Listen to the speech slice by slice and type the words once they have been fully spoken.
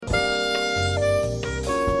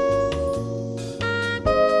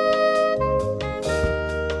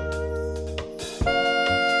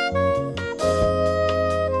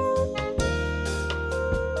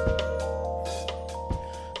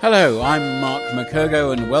Hello, I'm Mark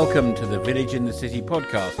McCurgo and welcome to the Village in the City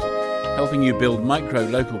podcast, helping you build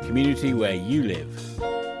micro-local community where you live.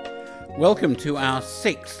 Welcome to our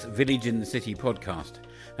 6th Village in the City podcast,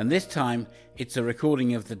 and this time it's a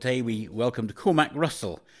recording of the day we welcomed Cormac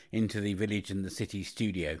Russell into the Village in the City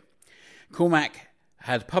studio. Cormac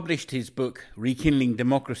had published his book Rekindling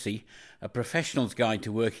Democracy, a professional's guide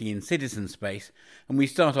to working in citizen space, and we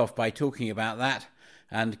start off by talking about that.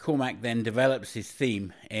 And Cormac then develops his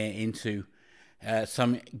theme into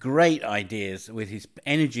some great ideas with his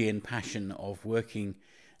energy and passion of working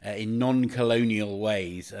in non-colonial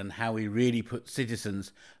ways and how we really put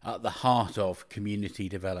citizens at the heart of community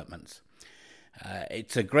developments.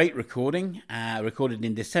 It's a great recording, recorded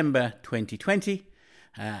in December 2020,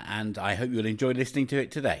 and I hope you'll enjoy listening to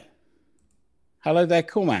it today. Hello there,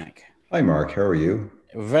 Cormac. Hi, Mark. How are you?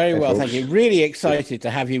 Very well, thank you. Really excited to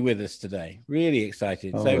have you with us today. Really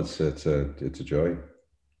excited. Oh, it's a joy.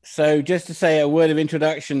 So just to say a word of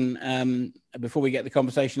introduction before we get the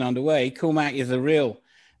conversation underway, Cormac is a real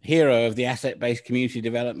hero of the asset-based community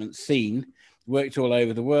development scene, worked all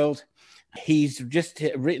over the world. He's just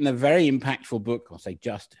written a very impactful book, I'll say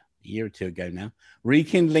just a year or two ago now,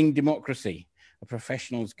 Rekindling Democracy, a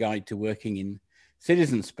professional's guide to working in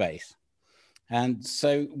citizen space. And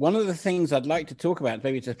so one of the things I'd like to talk about,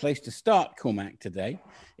 maybe it's a place to start, Cormac, today,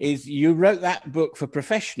 is you wrote that book for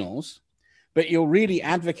professionals, but you're really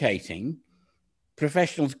advocating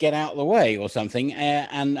professionals get out of the way or something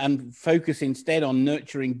and focus instead on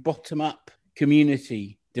nurturing bottom-up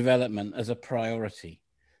community development as a priority.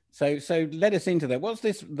 So let us into that. What's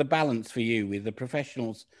the balance for you with the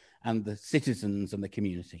professionals and the citizens and the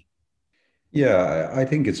community? Yeah, I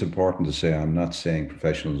think it's important to say I'm not saying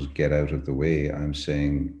professionals get out of the way. I'm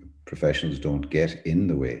saying professionals don't get in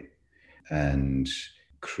the way and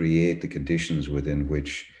create the conditions within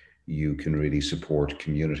which you can really support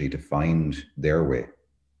community to find their way.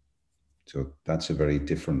 So that's a very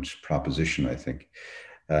different proposition, I think.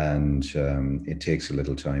 And it takes a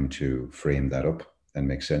little time to frame that up and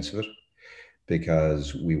make sense of it,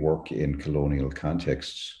 because we work in colonial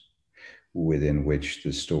contexts within which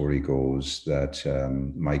the story goes that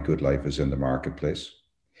my good life is in the marketplace,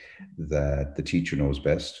 that the teacher knows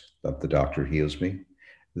best, that the doctor heals me,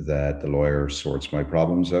 that the lawyer sorts my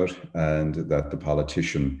problems out, and that the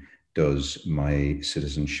politician does my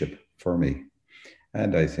citizenship for me.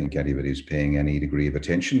 And I think anybody who's paying any degree of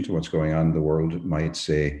attention to what's going on in the world might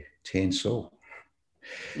say, "'Tain't so."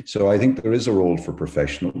 So I think there is a role for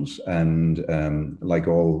professionals, and like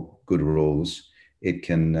all good roles, it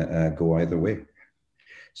can go either way.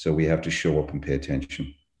 So we have to show up and pay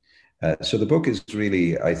attention. So the book is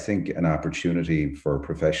really, I think, an opportunity for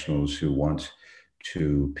professionals who want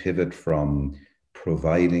to pivot from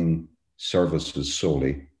providing services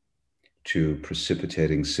solely to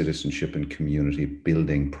precipitating citizenship and community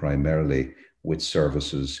building primarily with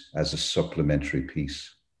services as a supplementary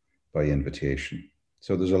piece by invitation.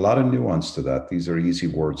 So there's a lot of nuance to that. These are easy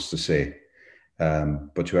words to say.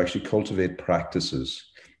 But to actually cultivate practices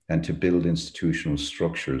and to build institutional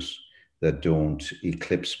structures that don't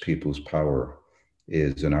eclipse people's power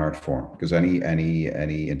is an art form, because any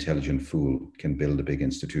intelligent fool can build a big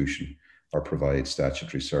institution or provide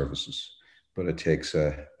statutory services, but it takes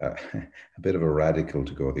a bit of a radical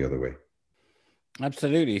to go the other way.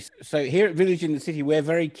 Absolutely. So here at Village in the City, we're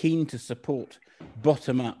very keen to support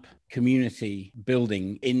bottom-up community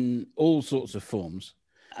building in all sorts of forms.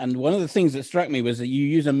 And one of the things that struck me was that you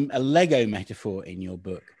use a Lego metaphor in your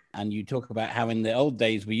book. And you talk about how in the old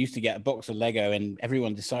days, we used to get a box of Lego and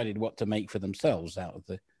everyone decided what to make for themselves out of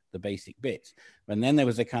the basic bits. And then there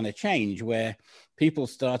was a kind of change where people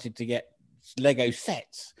started to get Lego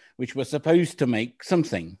sets, which were supposed to make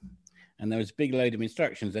something. And there was a big load of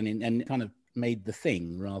instructions and kind of made the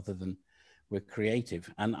thing rather than we're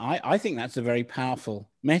creative. And I think that's a very powerful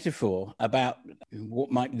metaphor about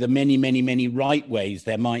what might the many, many, many right ways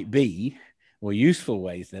there might be, or useful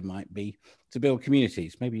ways there might be to build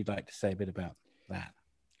communities. Maybe you'd like to say a bit about that.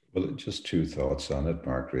 Well, just two thoughts on it,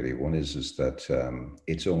 Mark, really. One is that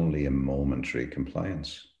it's only a momentary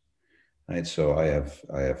compliance. Right? So I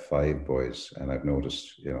have 5 boys, and I've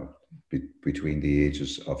noticed, between the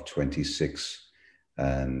ages of 26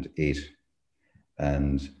 and 8,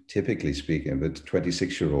 and typically speaking, the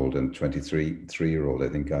 26-year-old and 23-year-old, I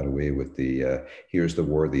think, got away with the, here's the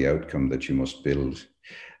worthy outcome that you must build.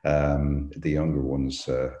 The younger ones,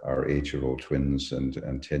 our 8-year-old twins and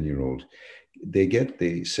 10-year-old, they get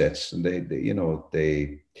the sets and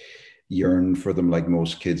they yearn for them like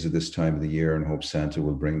most kids at this time of the year and hope Santa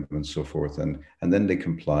will bring them and so forth. And then they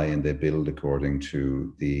comply and they build according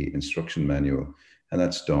to the instruction manual. and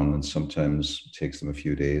that's done. And sometimes it takes them a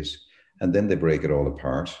few days, and then they break it all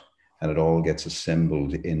apart, and it all gets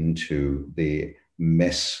assembled into the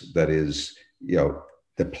mess that is,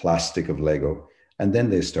 the plastic of Lego, and then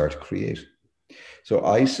they start to create. So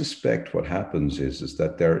I suspect what happens is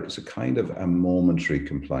that there is a kind of a momentary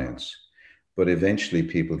compliance, but eventually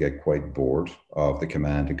people get quite bored of the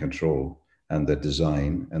command and control and the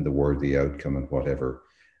design and the worthy outcome and whatever.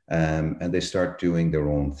 And they start doing their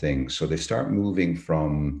own thing. So they start moving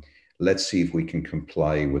from, let's see if we can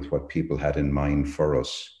comply with what people had in mind for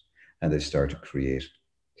us, and they start to create.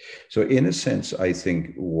 So in a sense, I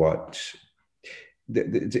think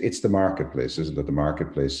it's the marketplace, isn't it? The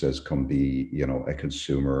marketplace says, come be, a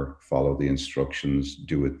consumer, follow the instructions,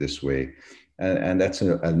 do it this way. And that's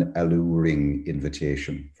an alluring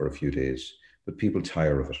invitation for a few days, but people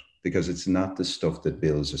tire of it because it's not the stuff that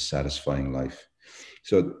builds a satisfying life.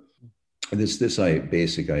 So this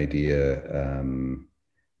basic idea,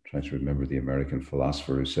 trying to remember the American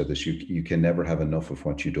philosopher who said this, you can never have enough of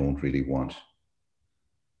what you don't really want.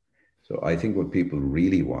 So I think what people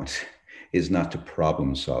really want is not to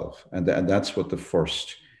problem solve. And that's what the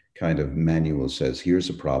first kind of manual says. Here's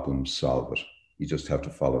a problem, solve it. You just have to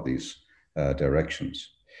follow these directions.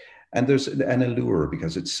 And there's an allure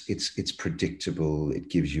because it's predictable. It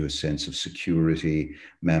gives you a sense of security.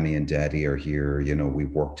 Mammy and daddy are here.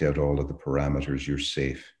 We've worked out all of the parameters. You're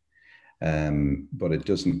safe. But it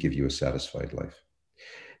doesn't give you a satisfied life.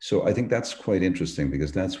 So I think that's quite interesting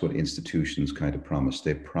because that's what institutions kind of promise.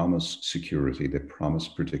 They promise security. They promise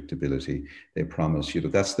predictability. They promise,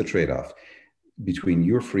 that's the trade-off between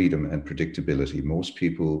your freedom and predictability. Most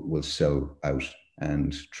people will sell out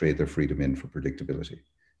and trade their freedom in for predictability.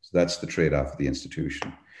 So that's the trade-off of the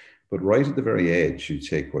institution. But right at the very edge, you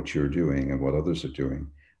take what you're doing and what others are doing.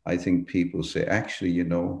 I think people say, actually,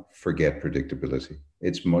 forget predictability.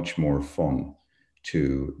 It's much more fun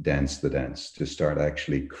to dance the dance, to start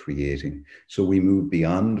actually creating. So we move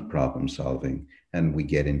beyond problem solving and we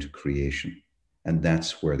get into creation. And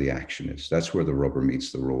that's where the action is. That's where the rubber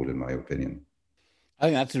meets the road, in my opinion. I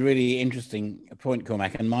think that's a really interesting point,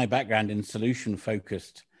 Cormac. And my background in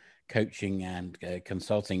solution-focused coaching and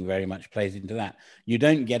consulting very much plays into that. You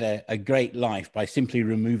don't get a great life by simply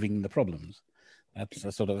removing the problems.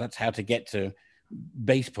 That's how to get to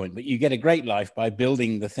base point. But you get a great life by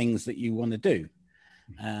building the things that you want to do.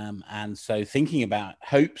 And so thinking about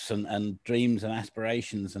hopes and dreams and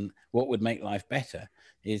aspirations and what would make life better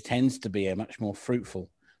tends to be a much more fruitful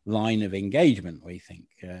line of engagement, we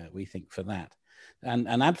think for that. And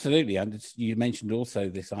absolutely, you mentioned also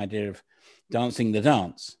this idea of dancing the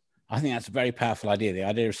dance. I think that's a very powerful idea, the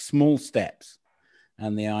idea of small steps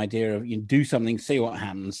and the idea of do something, see what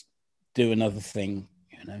happens, do another thing.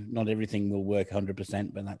 Not everything will work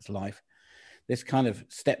 100%, but that's life. This kind of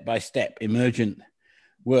step-by-step emergent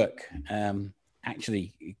work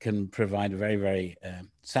actually can provide a very, very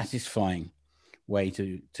satisfying way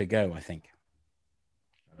to go, I think.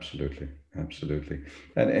 Absolutely.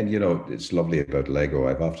 And it's lovely about Lego.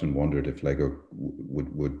 I've often wondered if Lego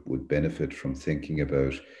would benefit from thinking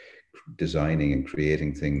about designing and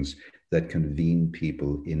creating things that convene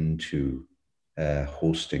people into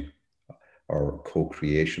hosting or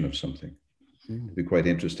co-creation of something. It'd be quite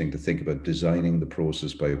interesting to think about designing the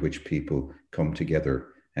process by which people come together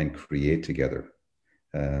and create together.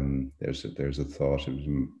 There's a thought.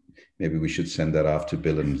 Maybe we should send that off to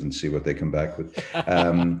Billund and see what they come back with.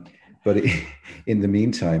 But in the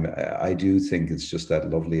meantime, I do think it's just that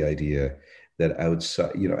lovely idea that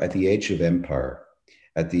outside, at the edge of empire,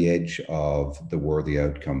 at the edge of the worthy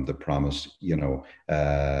outcome, the promised,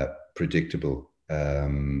 predictable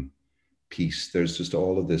piece, there's just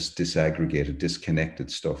all of this disaggregated, disconnected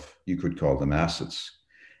stuff. You could call them assets.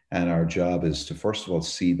 And our job is to, first of all,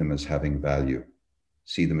 see them as having value,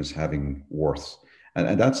 see them as having worth.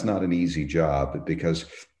 And that's not an easy job because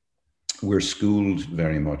we're schooled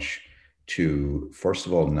very much to, first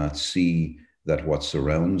of all, not see that what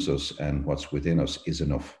surrounds us and what's within us is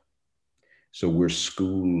enough. So we're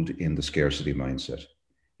schooled in the scarcity mindset,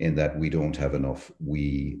 in that we don't have enough.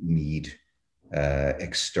 We need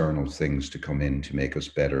external things to come in to make us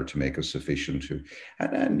better, to make us sufficient.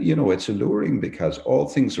 And it's alluring because all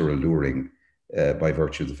things are alluring by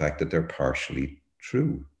virtue of the fact that they're partially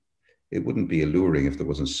true. It wouldn't be alluring if there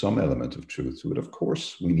wasn't some element of truth to it. Of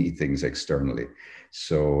course, we need things externally.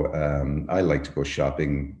 So I like to go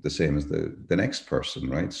shopping the same as the next person,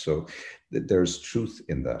 right? So there's truth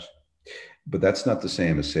in that. But that's not the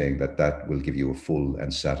same as saying that will give you a full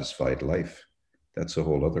and satisfied life. That's a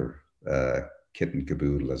whole other kit and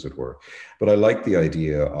caboodle, as it were. But I like the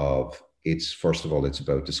idea of it's first of all, it's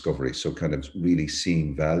about discovery. So kind of really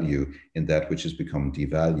seeing value in that which has become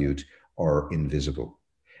devalued or invisible.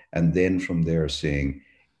 And then from there saying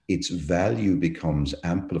its value becomes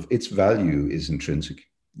amplified. Its value is intrinsic,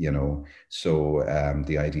 you know. So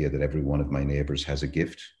the idea that every one of my neighbors has a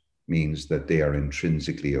gift means that they are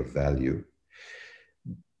intrinsically of value.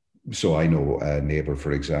 So I know a neighbor,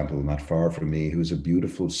 for example, not far from me, who's a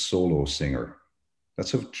beautiful solo singer.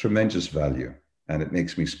 That's of tremendous value. And it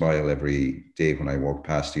makes me smile every day when I walk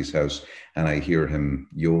past his house and I hear him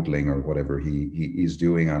yodeling or whatever he's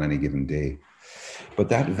doing on any given day. But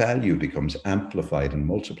that value becomes amplified and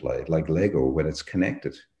multiplied like Lego when it's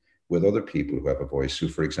connected with other people who have a voice, who,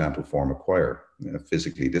 for example, form a choir, a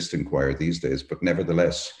physically distant choir these days. But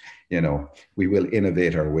nevertheless, you know, we will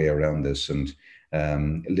innovate our way around this and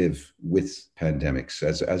live with pandemics,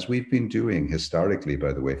 as we've been doing historically,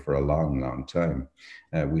 by the way, for a long, long time.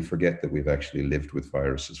 We forget that we've actually lived with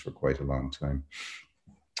viruses for quite a long time.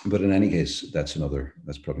 But in any case, that's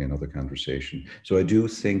probably another conversation. So I do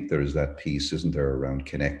think there is that piece, isn't there, around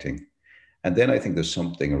connecting. And then I think there's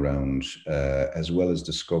something around, as well as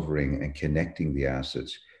discovering and connecting the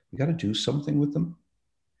assets, we got to do something with them.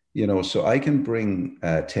 You know, so I can bring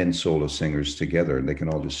 10 solo singers together and they can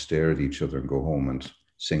all just stare at each other and go home and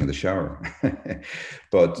sing in the shower.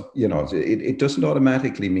 But, you know, it doesn't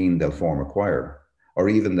automatically mean they'll form a choir or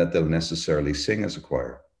even that they'll necessarily sing as a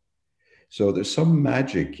choir. So there's some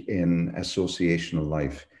magic in associational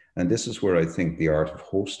life. And this is where I think the art of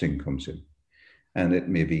hosting comes in. And it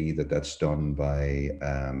may be that that's done by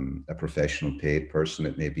a professional paid person.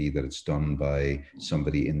 It may be that it's done by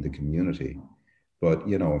somebody in the community. But,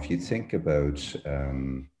 you know, if you think about,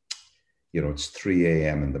 you know, it's 3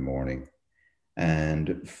 a.m. in the morning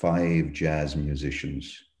and 5 jazz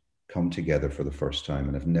musicians come together for the first time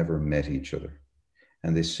and have never met each other.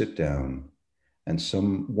 And they sit down and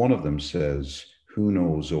one of them says, "Who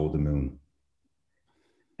knows, oh, the moon?"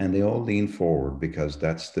 And they all lean forward because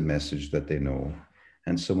that's the message that they know.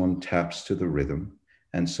 And someone taps to the rhythm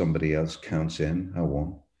and somebody else counts in a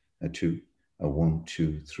 1, a 2, a 1,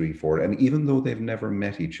 2, 3, 4. And even though they've never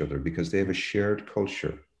met each other because they have a shared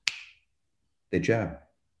culture, they jam.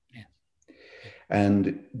 Yeah.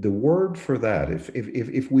 And the word for that,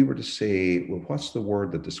 if we were to say, well, what's the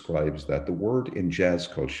word that describes that? The word in jazz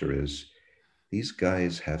culture is, these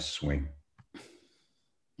guys have swing.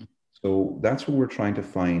 So that's what we're trying to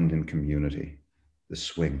find in community, the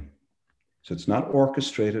swing. So it's not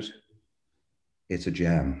orchestrated, it's a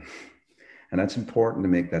jam. And that's important to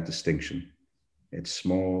make that distinction. It's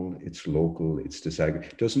small, it's local, it's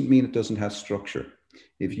disaggregated. Doesn't mean it doesn't have structure.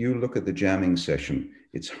 If you look at the jamming session,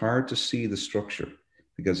 it's hard to see the structure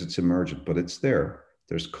because it's emergent, but it's there.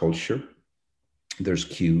 There's culture, there's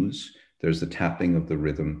cues, there's the tapping of the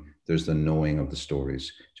rhythm, there's the knowing of the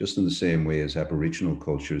stories, just in the same way as Aboriginal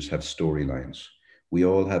cultures have storylines. We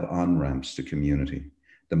all have on-ramps to community.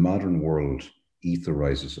 The modern world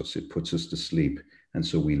etherizes us, it puts us to sleep, and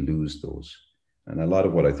so we lose those. And a lot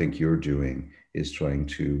of what I think you're doing is trying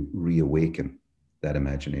to reawaken that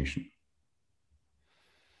imagination.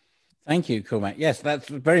 Thank you, Cormac. Yes, that's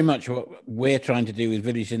very much what we're trying to do with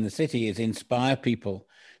Village in the City, is inspire people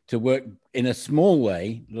to work in a small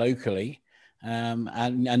way locally. And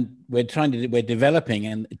we're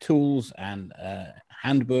developing tools and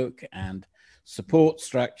handbook and support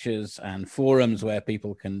structures and forums where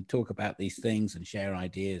people can talk about these things and share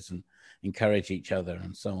ideas and encourage each other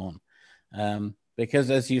and so on.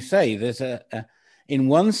 Because as you say, there's in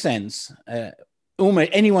one sense,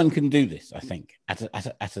 almost anyone can do this, I think, at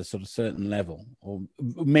a sort of certain level, or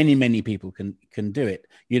many people can do it.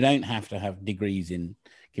 You don't have to have degrees in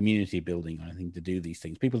community building or anything to do these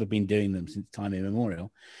things. People have been doing them since time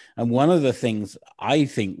immemorial. And one of the things I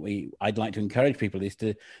think I'd like to encourage people is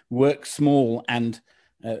to work small and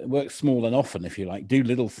often, if you like, do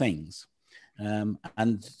little things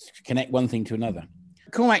and connect one thing to another.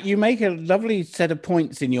 Cormac, you make a lovely set of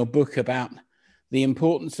points in your book about the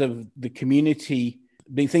importance of the community,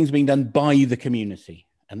 things being done by the community.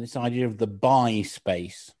 And this idea of the by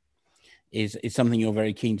space is something you're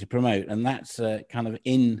very keen to promote. And that's kind of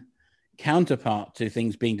in counterpart to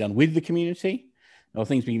things being done with the community, or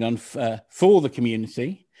things being done for the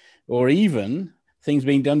community, or even things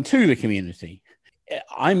being done to the community.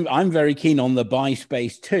 I'm very keen on the by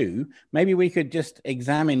space too. Maybe we could just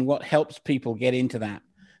examine what helps people get into that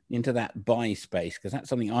by space, because that's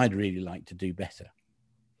something I'd really like to do better.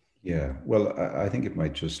 Yeah, well, I think it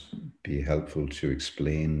might just be helpful to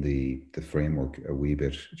explain the framework a wee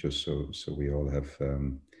bit, just so we all have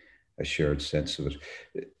a shared sense of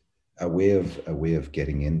it. A way of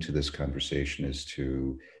getting into this conversation is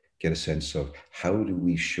to get a sense of how do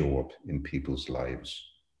we show up in people's lives.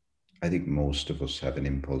 I think most of us have an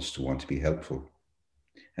impulse to want to be helpful,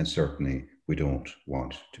 and certainly we don't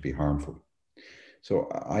want to be harmful. So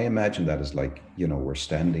I imagine that as like, we're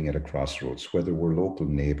standing at a crossroads, whether we're local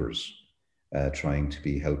neighbors trying to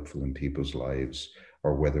be helpful in people's lives,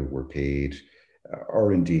 or whether we're paid,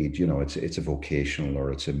 or indeed, it's a vocational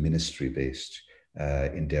or it's a ministry-based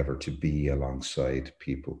endeavor to be alongside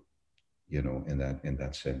people, in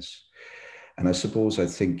that sense. And I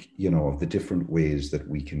think, of the different ways that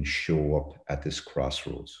we can show up at this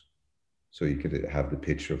crossroads. So you could have the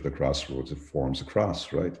picture of the crossroads, it forms a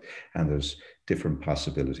cross, right? And there's different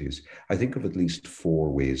possibilities. I think of at least 4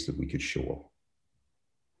 ways that we could show up.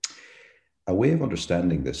 A way of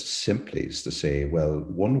understanding this simply is to say, well,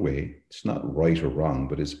 one way, it's not right or wrong,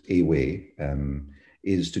 but it's a way,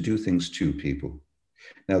 is to do things to people.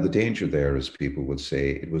 Now, the danger there is people will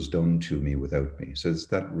say, it was done to me without me. So it's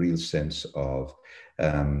that real sense of,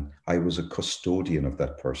 I was a custodian of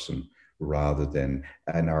that person rather than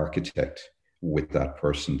an architect with that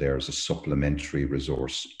person there as a supplementary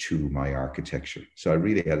resource to my architecture. So I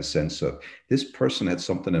really had a sense of, this person had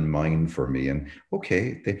something in mind for me. And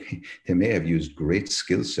okay, they may have used great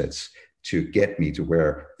skill sets to get me to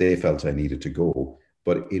where they felt I needed to go,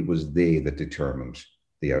 but it was they that determined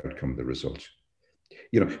the outcome, the result.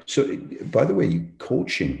 So by the way,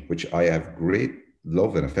 coaching, which I have great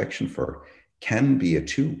love and affection for, can be a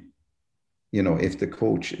tool. If the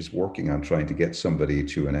coach is working on trying to get somebody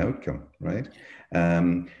to an outcome, right?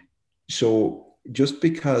 So just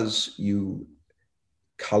because you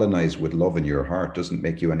colonize with love in your heart doesn't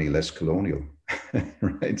make you any less colonial,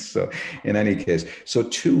 right? So in any case, so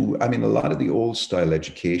 2, a lot of the old style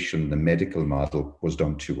education, the medical model was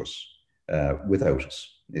done to us, without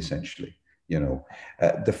us, essentially.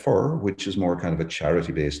 The FIR, which is more kind of a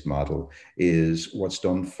charity-based model, is what's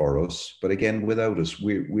done for us. But again, without us,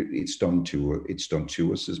 it's done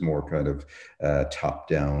to us, is more kind of top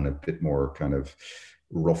down, a bit more kind of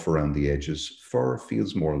rough around the edges. FIR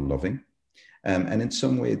feels more loving. And in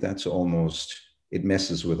some way, that's almost, it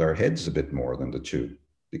messes with our heads a bit more than the 2,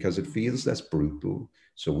 because it feels less brutal.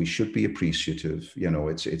 So we should be appreciative.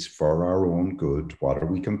 It's for our own good. What are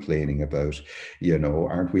we complaining about?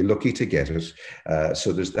 Aren't we lucky to get it?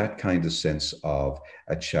 So there's that kind of sense of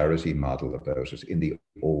a charity model about it in the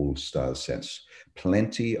old style sense.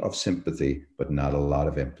 Plenty of sympathy, but not a lot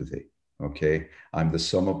of empathy. Okay. I'm the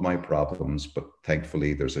sum of my problems, but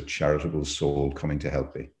thankfully there's a charitable soul coming to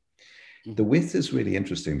help me. The width is really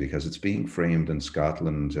interesting because it's being framed in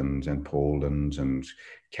Scotland and Poland and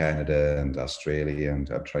Canada and Australia,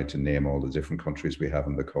 and I've tried to name all the different countries we have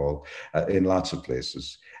in the call, in lots of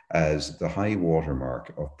places, as the high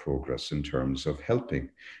watermark of progress in terms of helping.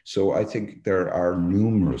 So I think there are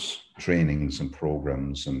numerous trainings and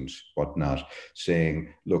programs and whatnot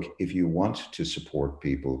saying, look, if you want to support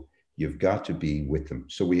people, you've got to be with them.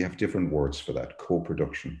 So we have different words for that: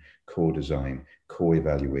 co-production, co-design,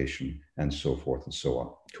 co-evaluation, and so forth and so on,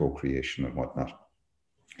 co-creation and whatnot.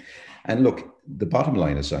 And look, the bottom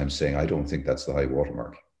line is, I'm saying, I don't think that's the high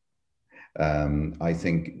watermark. I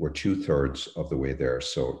think we're 2/3 of the way there.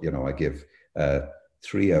 So, I give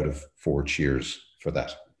 3 out of 4 cheers for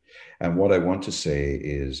that. And what I want to say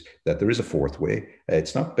is that there is a 4th way.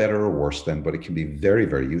 It's not better or worse than, but it can be very,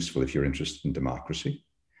 very useful if you're interested in democracy,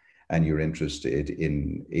 and you're interested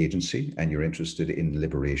in agency, and you're interested in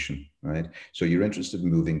liberation, right? So you're interested in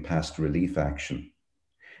moving past relief action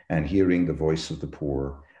and hearing the voice of the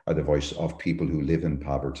poor, or the voice of people who live in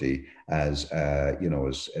poverty, as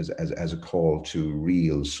a call to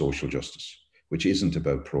real social justice, which isn't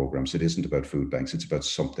about programs, it isn't about food banks, it's about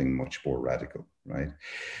something much more radical, right?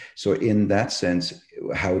 So in that sense,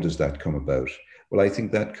 how does that come about? Well, I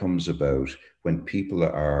think that comes about when people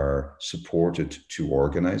are supported to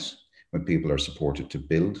organize, when people are supported to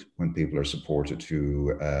build, when people are supported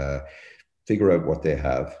to figure out what they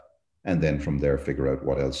have, and then from there figure out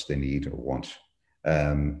what else they need or want.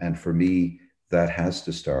 And for me, that has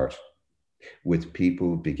to start with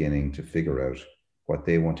people beginning to figure out what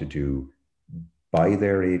they want to do by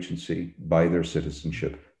their agency, by their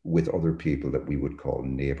citizenship, with other people that we would call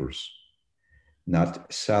neighbors,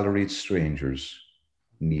 not salaried strangers,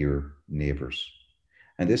 near neighbors.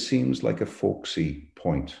 And this seems like a folksy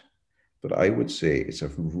point, but I would say it's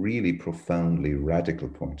a really profoundly radical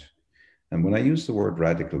point. And when I use the word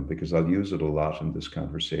radical, because I'll use it a lot in this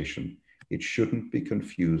conversation, it shouldn't be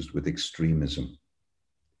confused with extremism.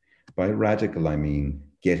 By radical, I mean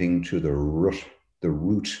getting to the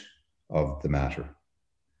root of the matter.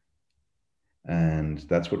 And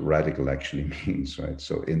that's what radical actually means, right?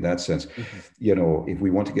 So in that sense, Mm-hmm. if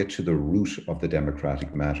we want to get to the root of the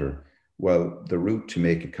democratic matter, well, the route to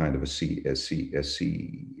make a kind of a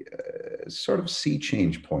sort of sea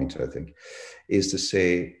change point, I think, is to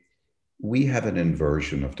say we have an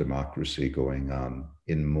inversion of democracy going on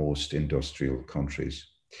in most industrial countries,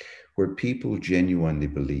 where people genuinely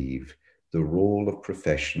believe the role of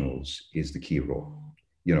professionals is the key role,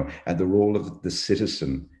 and the role of the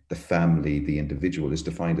citizen, the family, the individual is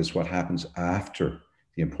defined as what happens after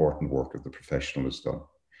the important work of the professional is done.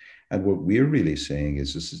 And what we're really saying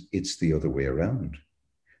is it's the other way around.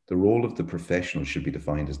 The role of the professional should be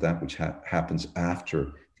defined as that which happens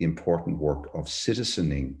after the important work of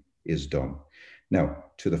citizening is done. Now,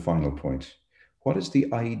 to the final point, what is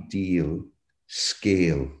the ideal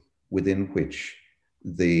scale within which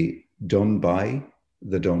the done by,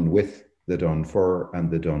 the done with, the done for, and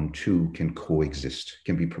the done to can coexist,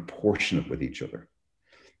 can be proportionate with each other?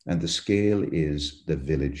 And the scale is the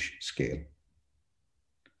village scale,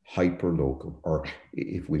 hyper local, or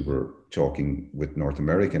if we were talking with North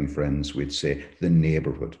American friends, we'd say the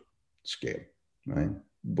neighborhood scale, right?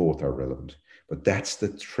 Both are relevant, but that's the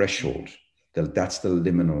threshold, that's the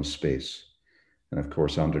liminal space. And of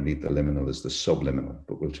course, underneath the liminal is the subliminal,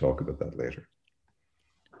 but we'll talk about that later.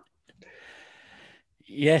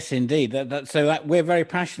 Yes, indeed. We're very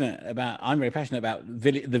passionate about, I'm very passionate about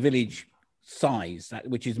the village size,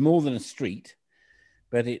 which is more than a street,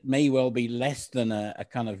 but it may well be less than a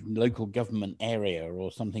kind of local government area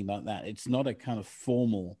or something like that. It's not a kind of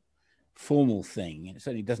formal thing. It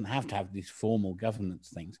certainly doesn't have to have these formal governance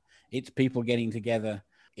things. It's people getting together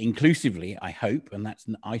inclusively, I hope, and that's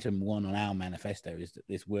item 1 on our manifesto, is that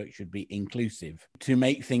this work should be inclusive to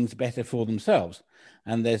make things better for themselves.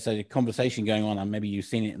 And there's a conversation going on, and maybe you've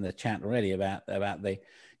seen it in the chat already, about the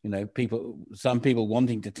some people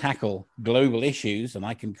wanting to tackle global issues, and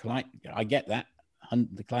I get that,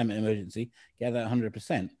 the climate emergency, get that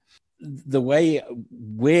 100%. The way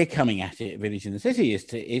we're coming at it, Village in the City, is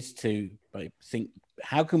to think,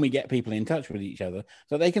 how can we get people in touch with each other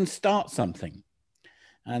so they can start something?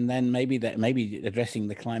 And then maybe addressing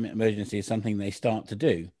the climate emergency is something they start to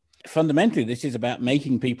do. Fundamentally, this is about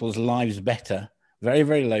making people's lives better, very,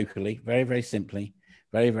 very locally, very, very simply,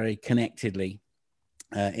 very, very connectedly,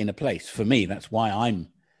 in a place. For me, that's why I'm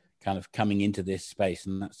kind of coming into this space,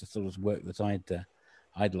 and that's the sort of work that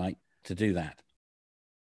I'd like to do that.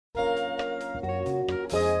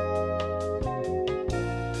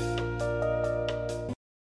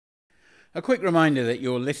 A quick reminder that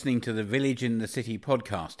you're listening to the Village in the City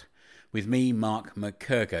podcast with me, Mark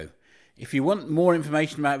McCurgo. If you want more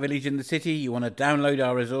information about Village in the City, you want to download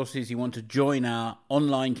our resources, you want to join our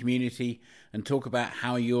online community and talk about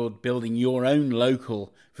how you're building your own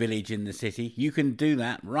local village in the city, you can do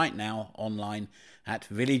that right now online at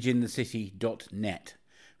villageinthecity.net.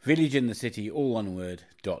 Village in the City, all one word,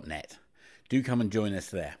 .net. Do come and join us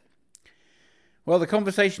there. Well, the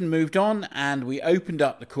conversation moved on and we opened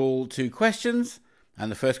up the call to questions,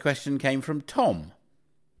 and the first question came from Tom.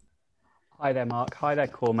 Hi there, Mark. Hi there,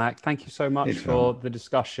 Cormac. Thank you so much for the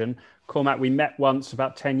discussion. Cormac, we met once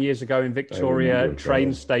about 10 years ago in Victoria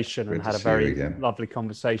train station and had a very lovely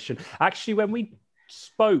conversation. Actually, when we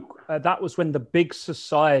spoke, that was when the big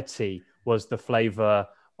society was the flavour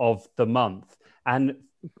of the month. And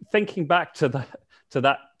thinking back to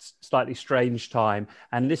that slightly strange time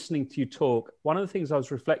and listening to you talk, one of the things I was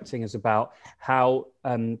reflecting is about how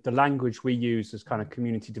the language we use as kind of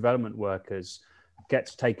community development workers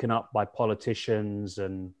gets taken up by politicians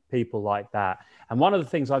and people like that. And one of the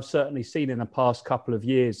things I've certainly seen in the past couple of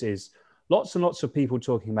years is lots and lots of people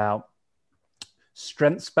talking about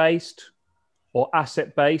strengths-based or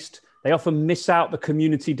asset-based. They often miss out the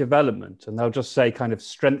community development, and they'll just say kind of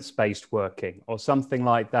strengths-based working or something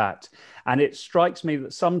like that. And it strikes me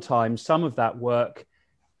that sometimes some of that work,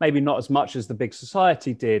 maybe not as much as the big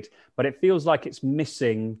society did, but it feels like it's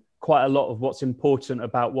missing quite a lot of what's important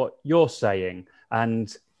about what you're saying,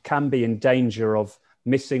 and can be in danger of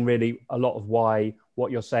missing really a lot of why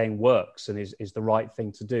what you're saying works and is the right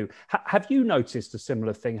thing to do. Have you noticed a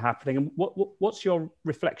similar thing happening? And what's your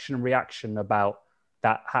reflection and reaction about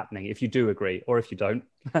that happening, if you do agree, or if you don't?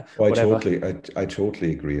 Well, I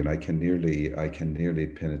totally agree, and I can nearly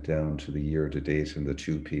pin it down to the year to date and the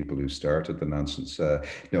two people who started the nonsense.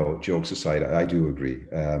 No, jokes aside, I do agree.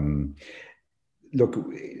 Look,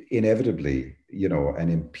 inevitably, an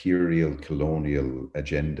imperial colonial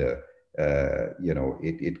agenda,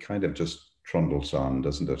 it kind of just trundles on,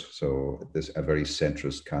 doesn't it? So there's a very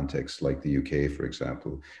centrist context like the UK, for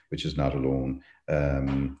example, which is not alone.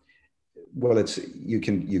 Well, it's you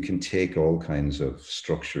can take all kinds of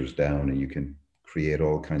structures down, and you can create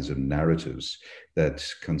all kinds of narratives that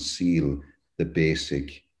conceal the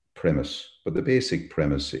basic premise. But the basic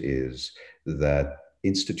premise is that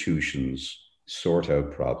institutions sort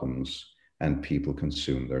out problems and people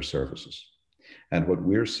consume their services. And what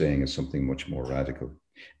we're saying is something much more radical.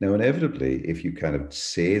 Now, inevitably, if you kind of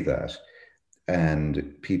say that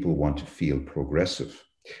and people want to feel progressive,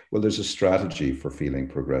 well, there's a strategy for feeling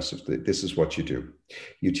progressive. This is what you do.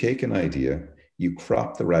 You take an idea, you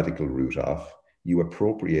crop the radical root off, you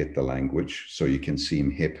appropriate the language so you can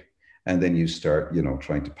seem hip, and then you start,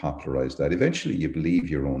 trying to popularize that. Eventually, you believe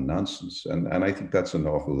your own nonsense. And I think that's an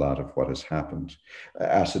awful lot of what has happened.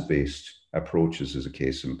 Asset-based approaches is a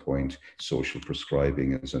case in point. Social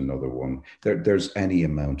prescribing is another one. There's any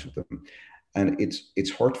amount of them. And it's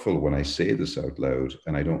hurtful when I say this out loud,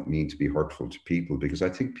 and I don't mean to be hurtful to people, because I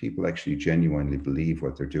think people actually genuinely believe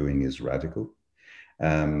what they're doing is radical.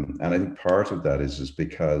 And I think part of that is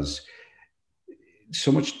because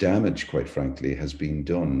so much damage, quite frankly, has been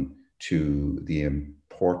done to the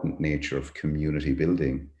important nature of community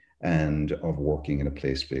building and of working in a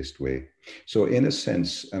place-based way. So in a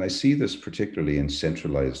sense, and I see this particularly in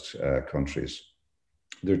centralized countries,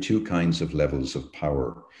 there are two kinds of levels of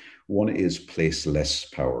power. One is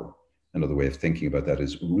placeless power. Another way of thinking about that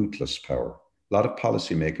is rootless power. A lot of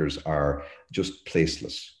policymakers are just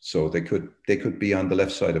placeless. So they could be on the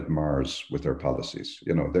left side of Mars with their policies.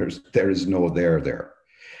 There is no there.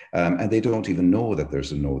 And they don't even know that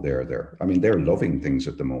there's a no there. I mean, they're loving things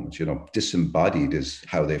at the moment. Disembodied is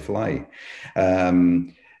how they fly.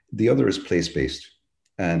 The other is place-based,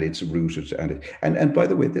 and it's rooted. And by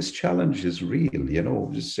the way, this challenge is real.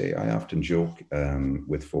 Just say, I often joke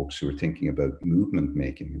with folks who are thinking about movement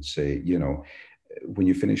making and say, when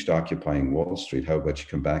you finished occupying Wall Street, how about you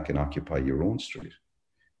come back and occupy your own street?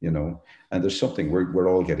 And there's something, we're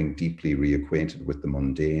all getting deeply reacquainted with the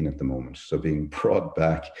mundane at the moment. So being brought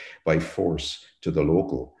back by force to the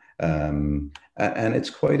local. And it's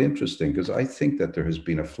quite interesting, because I think that there has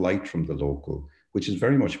been a flight from the local, which is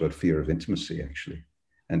very much about fear of intimacy, actually,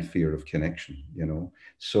 and fear of connection,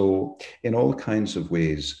 So in all kinds of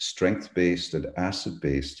ways, strength-based and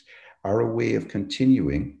asset-based are a way of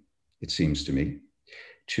continuing, it seems to me,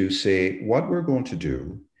 to say what we're going to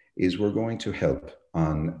do is we're going to help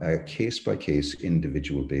on a case-by-case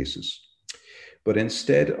individual basis. But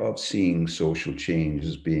instead of seeing social change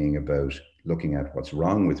as being about looking at what's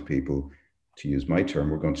wrong with people, to use my term,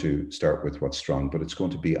 we're going to start with what's strong, but it's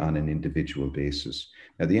going to be on an individual basis.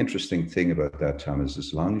 Now, the interesting thing about that, Tom, is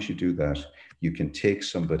as long as you do that, you can take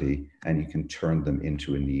somebody and you can turn them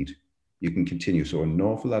into a need. You can continue. So an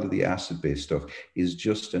awful lot of the asset-based stuff is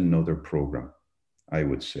just another program, I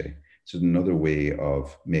would say. It's another way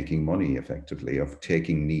of making money, effectively, of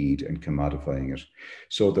taking need and commodifying it.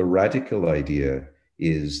 So the radical idea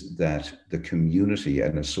is that the community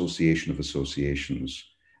and association of associations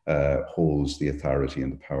holds the authority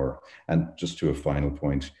and the power. And just to a final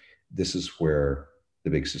point, this is where the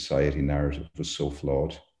big society narrative was so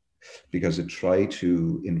flawed, because it tried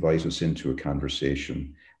to invite us into a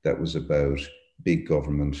conversation that was about big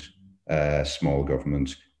government, small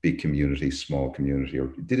government, big community, small community,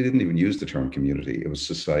 or they didn't even use the term community, it was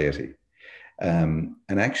society. And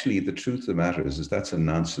actually, the truth of the matter is that's a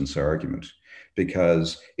nonsense argument,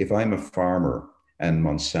 because if I'm a farmer and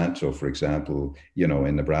Monsanto, for example,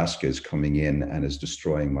 in Nebraska is coming in and is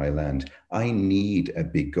destroying my land, I need a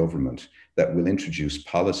big government that will introduce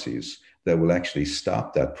policies that will actually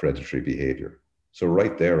stop that predatory behavior. So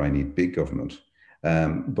right there, I need big government.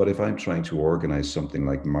 But if I'm trying to organize something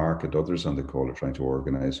like Mark and others on the call are trying to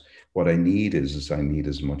organize, what I need is I need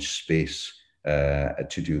as much space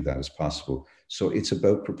to do that as possible. So it's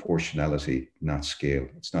about proportionality, not scale.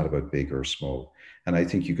 It's not about big or small. And I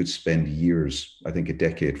think you could spend years, I think a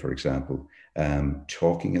decade, for example,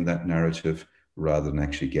 talking in that narrative rather than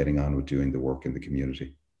actually getting on with doing the work in the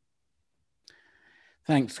community.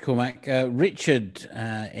 Thanks, Cormac. Richard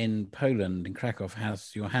in Poland, in Krakow,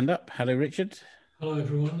 has your hand up. Hello, Richard. Hello,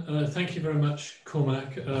 everyone. Thank you very much,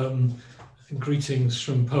 Cormac. Greetings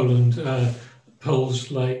from Poland. Poles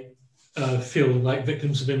feel like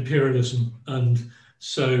victims of imperialism, and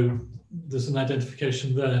so there's an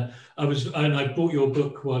identification there. I bought your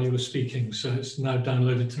book while you were speaking, so it's now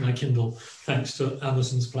downloaded to my Kindle, thanks to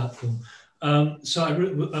Amazon's platform. So I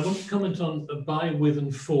want to comment on by, with,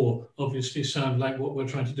 and for. Obviously, sound like what we're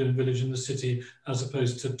trying to do in Village in the City, as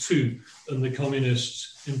opposed to. And the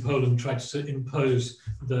communists in Poland tried to impose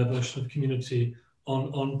their version of community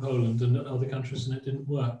on Poland and other countries, and it didn't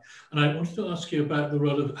work. And I wanted to ask you about the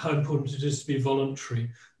role of how important it is to be voluntary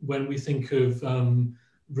when we think of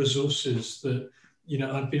resources that,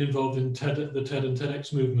 I've been involved in the TED and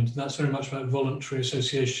TEDx movement, and that's very much about voluntary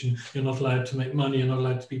association. You're not allowed to make money, you're not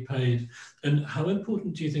allowed to be paid. And how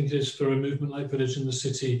important do you think it is for a movement like Village in the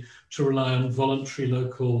City to rely on voluntary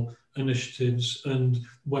local initiatives? And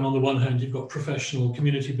when on the one hand you've got professional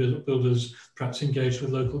community builders perhaps engaged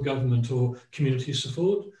with local government or community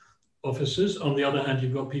support officers, on the other hand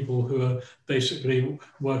you've got people who are basically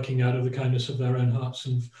working out of the kindness of their own hearts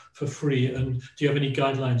and for free. And do you have any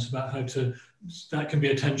guidelines about how to, that can be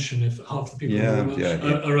a tension if half the people in the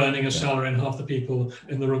room are earning a salary and half the people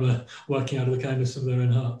in the room are working out of the kindness of their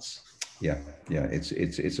own hearts?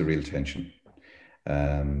 It's a real tension,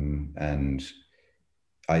 and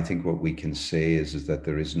I think what we can say is that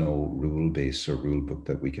there is no rule base or rule book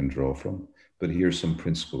that we can draw from, but here's some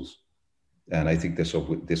principles. And I think this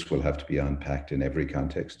will have to be unpacked in every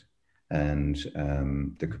context. And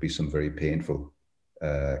there could be some very painful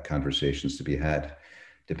conversations to be had,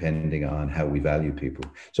 depending on how we value people.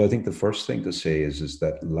 So I think the first thing to say is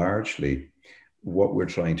that largely what we're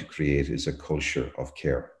trying to create is a culture of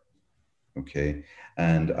care. Okay.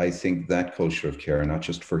 And I think that culture of care, not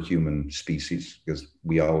just for human species, because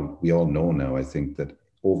we all know now, I think that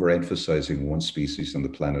overemphasizing one species on the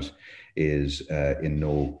planet is in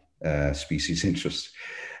no species interest.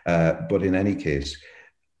 But in any case,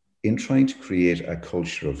 in trying to create a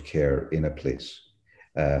culture of care in a place,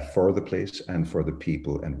 for the place and for the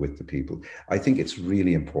people and with the people, I think it's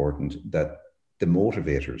really important that the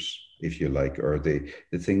motivators, if you like, or the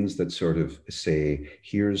things that sort of say,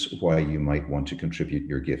 here's why you might want to contribute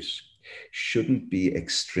your gifts, shouldn't be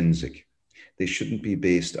extrinsic. They shouldn't be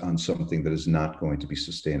based on something that is not going to be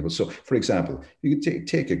sustainable. So, for example, you could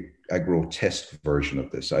take a grotesque version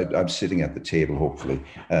of this. I'm sitting at the table, hopefully,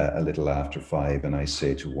 a little after 5, and I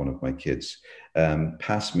say to one of my kids,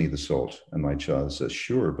 pass me the salt. And my child says,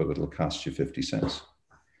 sure, but it'll cost you 50 cents.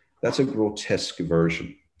 That's a grotesque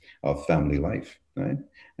version of family life, right?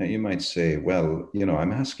 Now you might say, well,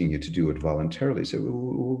 I'm asking you to do it voluntarily. So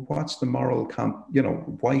what's the moral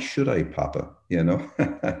why should I, Papa?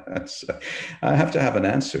 So I have to have an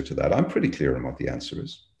answer to that. I'm pretty clear on what the answer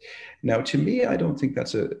is. Now, to me, I don't think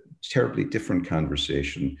that's a terribly different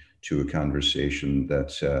conversation to a conversation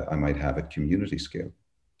that I might have at community scale.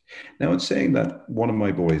 Now, it's saying that one of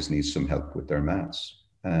my boys needs some help with their maths.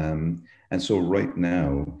 And so right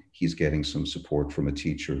now, he's getting some support from a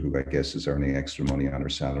teacher who I guess is earning extra money on her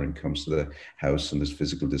salary and comes to the house, and there's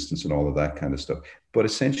physical distance and all of that kind of stuff. But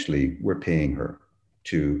essentially, we're paying her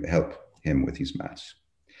to help him with his maths.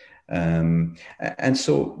 And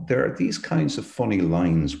so there are these kinds of funny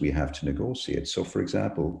lines we have to negotiate. So for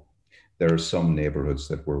example, there are some neighborhoods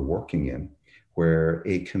that we're working in where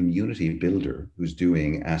a community builder who's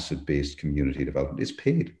doing asset-based community development is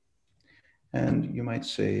paid. And you might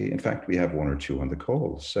say, in fact, we have one or two on the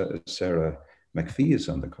call. Sarah McPhee is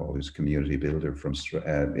on the call, who's a community builder from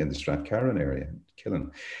in the Strathcarron area,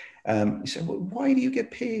 Killen. He said, well, why do you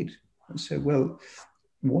get paid? I said, well,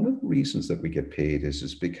 one of the reasons that we get paid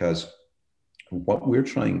is because what we're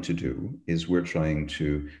trying to do is we're trying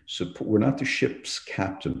to support, we're not the ship's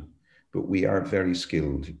captain, but we are very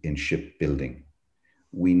skilled in shipbuilding.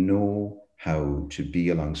 We know how to be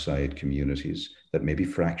alongside communities that may be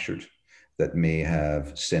fractured, that may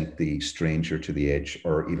have sent the stranger to the edge,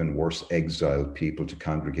 or even worse, exiled people to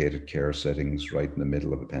congregated care settings right in the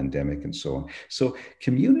middle of a pandemic and so on. So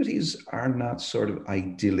communities are not sort of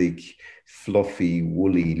idyllic, fluffy,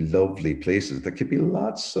 woolly, lovely places. There could be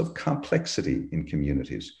lots of complexity in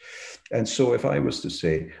communities. And so if I was to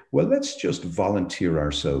say, well, let's just volunteer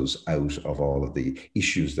ourselves out of all of the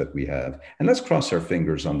issues that we have, and let's cross our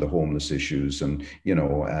fingers on the homeless issues and,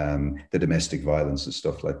 the domestic violence and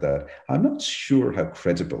stuff like that, I'm not sure how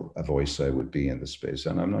credible a voice I would be in this space.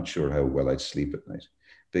 And I'm not sure how well I'd sleep at night,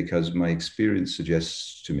 because my experience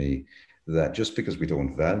suggests to me that just because we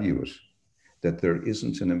don't value it, that there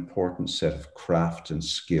isn't an important set of craft and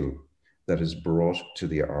skill that is brought to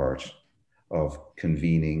the art of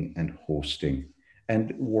convening and hosting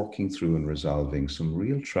and working through and resolving some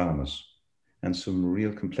real traumas and some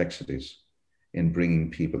real complexities in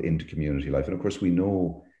bringing people into community life. And of course, we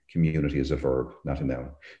know community is a verb, not a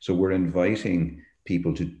noun. So we're inviting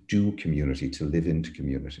people to do community, to live into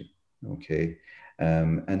community, okay?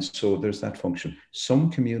 And so there's that function.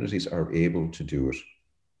 Some communities are able to do it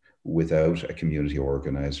without a community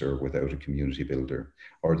organizer, without a community builder,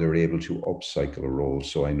 or they're able to upcycle a role.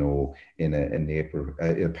 So I know in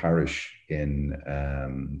a parish in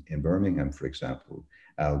Birmingham, for example,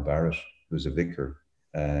 Al Barrett, who's a vicar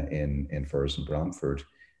in Furs and Bromford,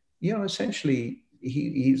 essentially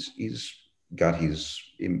he's got his,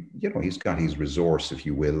 he's got his resource, if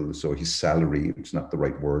you will. So his salary, it's not the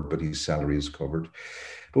right word, but his salary is covered.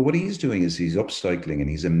 But what he's doing is he's upcycling and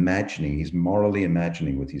he's morally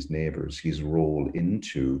imagining with his neighbors his role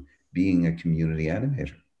into being a community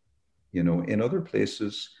animator. In other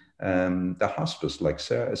places, the hospice, like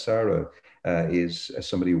Sarah is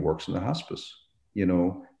somebody who works in the hospice,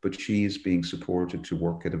 but she's being supported to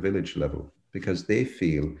work at a village level because they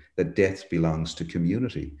feel that death belongs to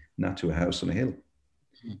community, not to a house on a hill.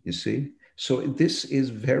 You see? So this is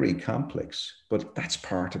very complex, but that's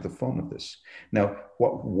part of the fun of this. Now,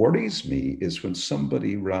 what worries me is when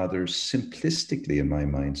somebody rather simplistically in my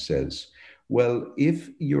mind says, well, if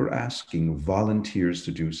you're asking volunteers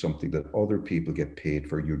to do something that other people get paid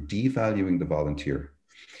for, you're devaluing the volunteer.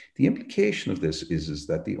 The implication of this is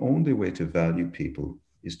that the only way to value people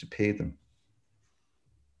is to pay them.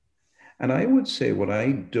 And I would say what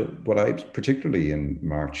I particularly in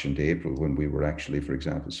March and April, when we were actually, for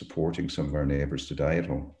example, supporting some of our neighbors to die at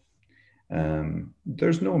home,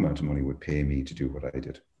 there's no amount of money would pay me to do what I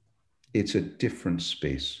did. It's a different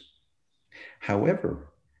space. However,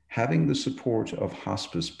 having the support of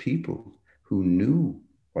hospice people who knew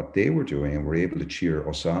what they were doing and were able to cheer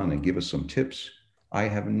us on and give us some tips, I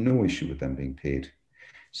have no issue with them being paid.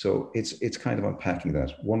 So it's kind of unpacking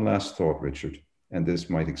that. One last thought, Richard, and this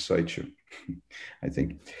might excite you, I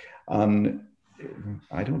think.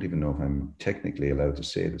 I don't even know if I'm technically allowed to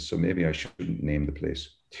say this, so maybe I shouldn't name the place.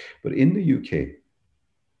 But in the UK,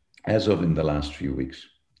 as of in the last few weeks,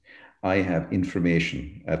 I have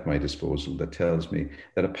information at my disposal that tells me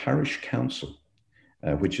that a parish council,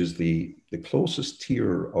 which is the closest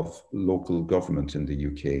tier of local government in the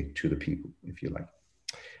UK to the people, if you like.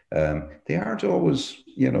 They aren't always,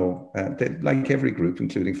 like every group,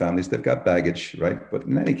 including families, they've got baggage, right? But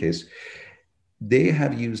in any case, they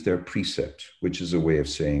have used their precept, which is a way of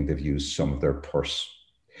saying they've used some of their purse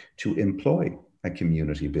to employ a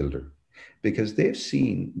community builder, because they've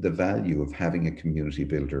seen the value of having a community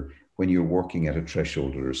builder when you're working at a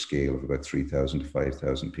threshold or a scale of about 3,000 to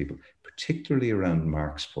 5,000 people, particularly around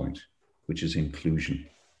Mark's point, which is inclusion.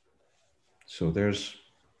 So there's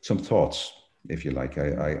some thoughts, if you like.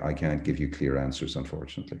 I can't give you clear answers,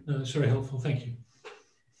 unfortunately. No, that's very helpful. Thank you.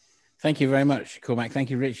 Thank you very much, Cormac. Thank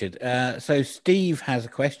you, Richard. So Steve has a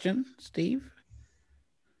question. Steve?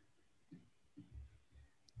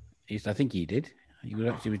 I think he did. He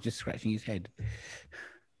was just scratching his head.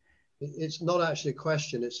 It's not actually a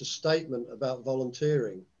question. It's a statement about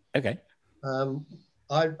volunteering. Okay.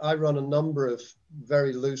 I run a number of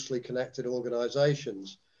very loosely connected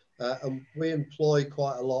organizations, and we employ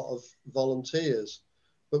quite a lot of volunteers,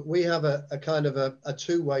 but we have a kind of a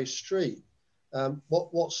two-way street.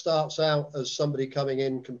 What starts out as somebody coming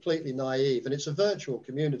in completely naive, and it's a virtual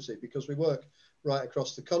community because we work right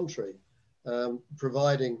across the country,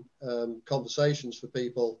 providing conversations for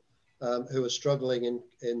people who are struggling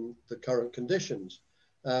in the current conditions.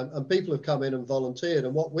 And people have come in and volunteered.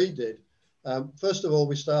 And what we did, first of all,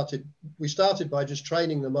 we started by just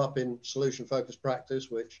training them up in solution-focused practice,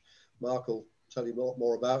 which Mark will tell you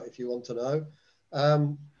more about if you want to know.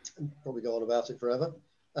 And probably go on about it forever.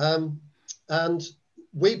 And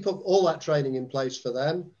we put all that training in place for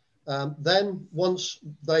them. Then once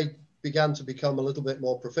they began to become a little bit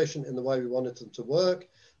more proficient in the way we wanted them to work,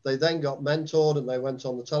 they then got mentored and they went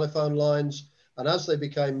on the telephone lines. And as they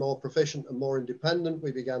became more proficient and more independent,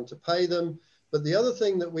 we began to pay them. But the other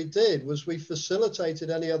thing that we did was we facilitated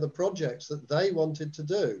any other projects that they wanted to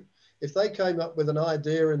do. If they came up with an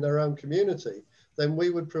idea in their own community, then we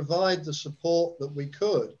would provide the support that we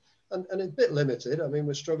could. And it's a bit limited. I mean,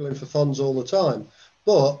 we're struggling for funds all the time.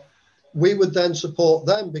 But we would then support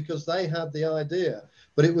them because they had the idea.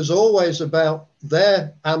 But it was always about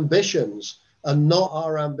their ambitions and not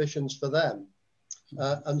our ambitions for them.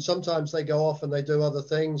 And sometimes they go off and they do other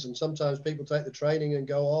things. And sometimes people take the training and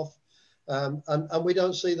go off. And we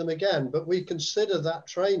don't see them again. But we consider that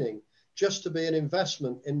training just to be an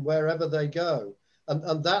investment in wherever they go.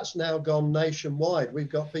 And that's now gone nationwide. We've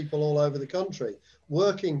got people all over the country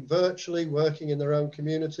working virtually, working in their own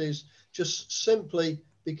communities, just simply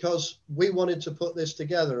because we wanted to put this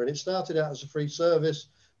together. And it started out as a free service,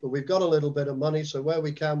 but we've got a little bit of money. So where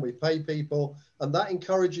we can, we pay people. And that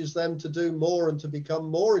encourages them to do more and to become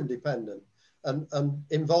more independent and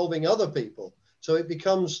involving other people. So it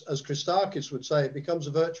becomes, as Christakis would say, it becomes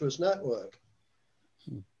a virtuous network.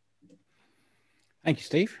 Thank you,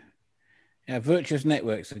 Steve. Virtuous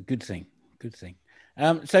networks are a good thing. Good thing.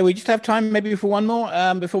 So we just have time maybe for one more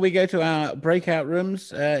before we go to our breakout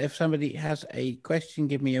rooms. If somebody has a question,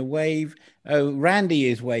 give me a wave. Oh, Randy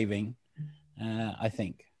is waving, I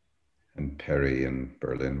think. And Perry in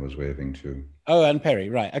Berlin was waving too. Oh, and Perry,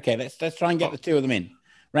 right. Okay, let's try and get the two of them in.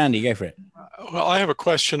 Randy, go for it. Well, I have a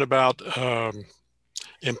question about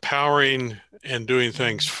empowering and doing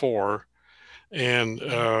things for. And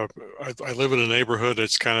I live in a neighborhood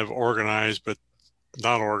that's kind of organized, but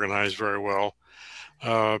not organized very well.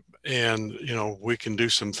 And, we can do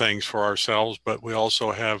some things for ourselves, but we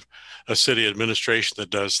also have a city administration that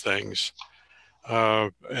does things.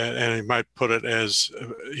 And you might put it as,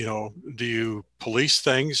 do you police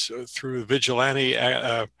things through vigilante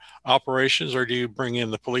operations, or do you bring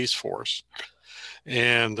in the police force?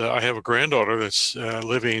 And I have a granddaughter that's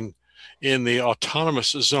living in the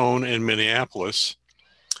autonomous zone in Minneapolis,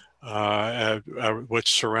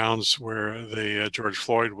 which surrounds where the George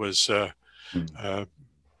Floyd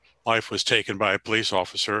life was taken by a police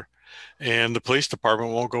officer, and the police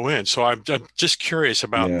department won't go in. So I'm just curious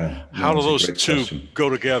about how do those two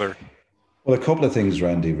go together? Well, a couple of things,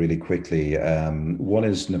 Randy, really quickly. One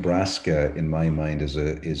is Nebraska, in my mind, is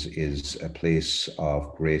a place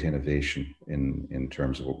of great innovation in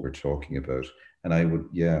terms of what we're talking about. And I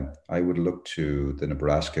would look to the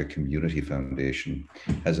Nebraska Community Foundation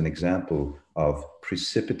as an example of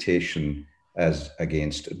precipitation as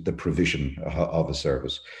against the provision of a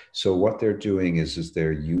service. So what they're doing is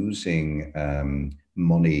they're using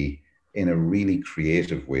money in a really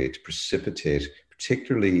creative way to precipitate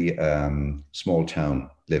particularly small town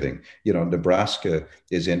living. Nebraska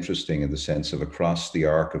is interesting in the sense of across the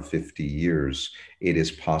arc of 50 years, it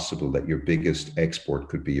is possible that your biggest export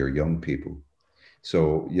could be your young people.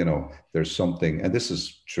 So, there's something, and this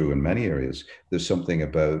is true in many areas, there's something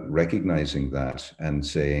about recognizing that and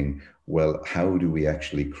saying, well, how do we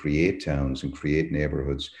actually create towns and create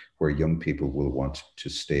neighborhoods where young people will want to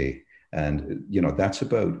stay? And, that's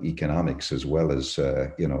about economics as well as,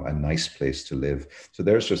 a nice place to live. So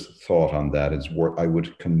there's just a thought on that. I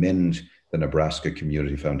would commend the Nebraska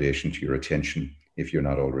Community Foundation to your attention. If you're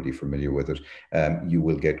not already familiar with it, you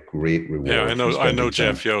will get great rewards. Yeah, I know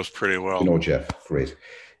Jeff Yost pretty well. You know Jeff, great.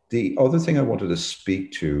 The other thing I wanted to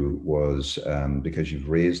speak to was, because you've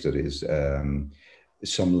raised it, is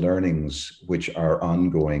some learnings which are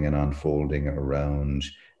ongoing and unfolding around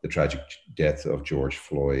the tragic death of George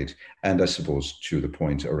Floyd, and I suppose to the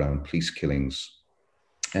point around police killings.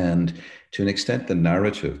 And to an extent, the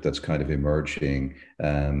narrative that's kind of emerging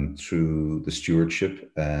through the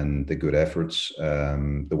stewardship and the good efforts,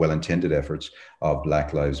 the well-intended efforts of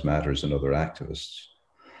Black Lives Matters and other activists.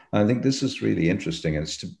 And I think this is really interesting, and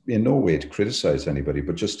it's in no way to criticize anybody,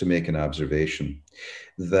 but just to make an observation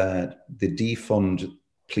that the defund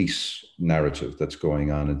police narrative that's going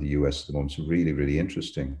on in the US at the moment is really, really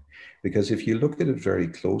interesting. Because if you look at it very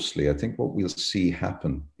closely, I think what we'll see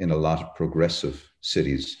happen in a lot of progressive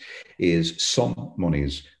cities is some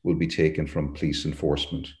monies will be taken from police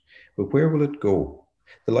enforcement. But where will it go?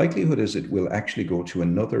 The likelihood is it will actually go to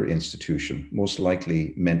another institution, most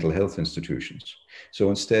likely mental health institutions. So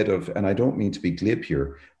instead of, and I don't mean to be glib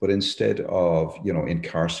here, but instead of,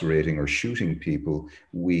 incarcerating or shooting people,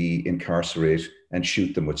 we incarcerate and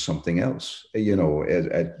shoot them with something else.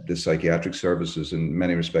 The psychiatric services in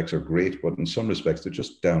many respects are great, but in some respects they're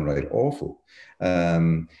just downright awful.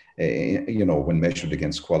 When measured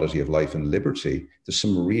against quality of life and liberty, there's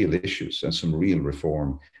some real issues and some real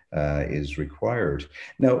reform is required.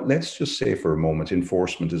 Now, let's just say for a moment,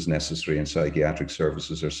 enforcement is necessary and psychiatric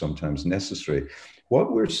services are sometimes necessary.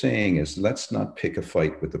 What we're saying is, let's not pick a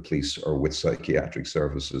fight with the police or with psychiatric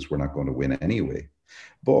services. We're not going to win anyway.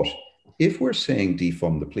 But if we're saying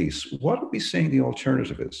defund the police, what are we saying the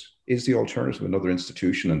alternative is? Is the alternative another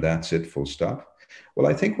institution and that's it, full stop? Well,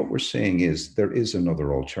 I think what we're saying is there is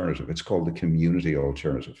another alternative. It's called the community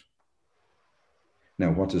alternative.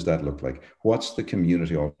 Now, what does that look like? What's the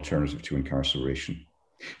community alternative to incarceration?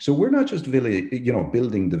 So we're not just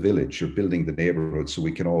building the village or building the neighborhood so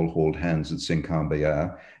we can all hold hands and sing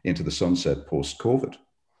Kumbaya into the sunset post-COVID.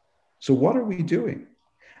 So what are we doing?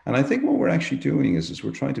 And I think what we're actually doing is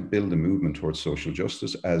we're trying to build a movement towards social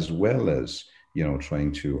justice, as well as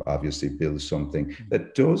trying to obviously build something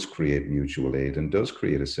that does create mutual aid and does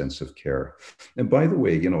create a sense of care. And by the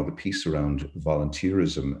way, the piece around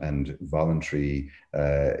volunteerism and voluntary,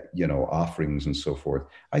 offerings and so forth,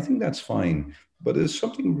 I think that's fine. But there's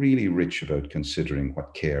something really rich about considering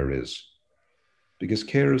what care is. Because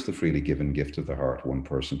care is the freely given gift of the heart, one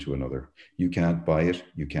person to another. You can't buy it,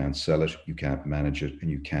 you can't sell it, you can't manage it, and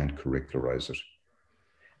you can't curricularize it.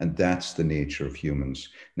 And that's the nature of humans.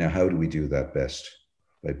 Now, how do we do that best?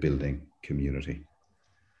 By building community.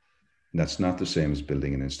 And that's not the same as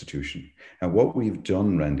building an institution. And what we've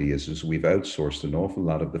done, Randy, is we've outsourced an awful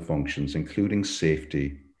lot of the functions, including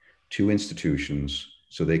safety, to institutions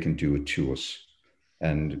so they can do it to us.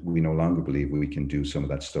 And we no longer believe we can do some of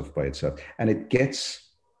that stuff by itself. And it gets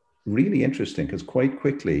really interesting because quite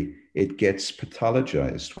quickly it gets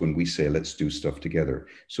pathologized when we say, let's do stuff together.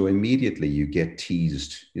 So immediately you get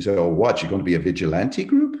teased. You say, oh, what, you're going to be a vigilante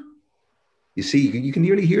group? You see, you can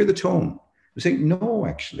nearly hear the tone. We're saying, no,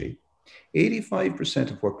 actually,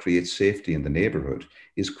 85% of what creates safety in the neighborhood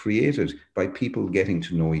is created by people getting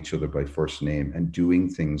to know each other by first name and doing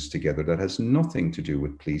things together that has nothing to do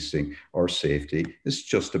with policing or safety. It's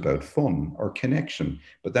just about fun or connection.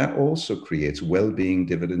 But that also creates well-being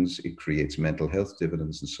dividends. It creates mental health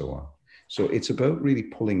dividends and so on. So it's about really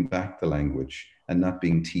pulling back the language and not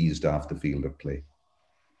being teased off the field of play.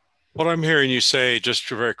 What I'm hearing you say, just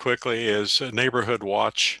very quickly, is a neighborhood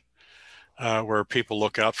watch where people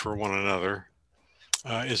look out for one another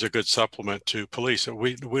is a good supplement to police.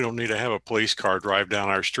 We don't need to have a police car drive down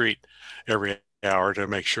our street every hour to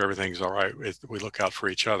make sure everything's all right. We look out for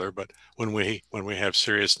each other, but when we have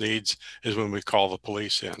serious needs is when we call the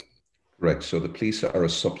police in. Correct. So the police are a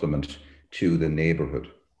supplement to the neighborhood,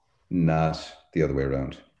 not the other way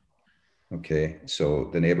around. Okay, so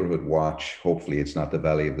the neighborhood watch, hopefully it's not the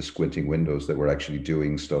valley of the squinting windows, that we're actually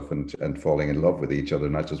doing stuff and falling in love with each other,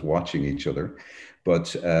 not just watching each other.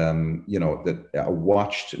 But, that a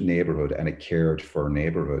watched neighborhood and a cared for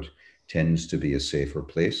neighborhood tends to be a safer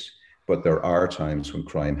place. But there are times when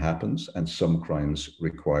crime happens and some crimes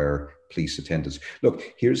require police attendance.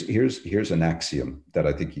 Look, here's an axiom that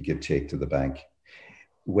I think you could take to the bank.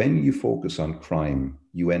 When you focus on crime,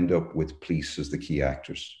 you end up with police as the key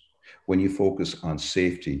actors. When you focus on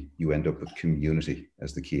safety, you end up with community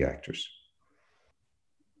as the key actors.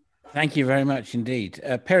 Thank you very much indeed.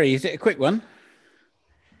 Perry, is it a quick one?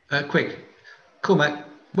 Quick. Cormac,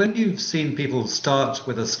 when you've seen people start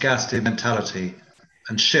with a scarcity mentality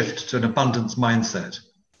and shift to an abundance mindset,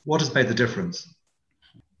 what has made the difference?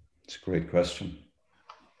 It's a great question.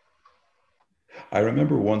 I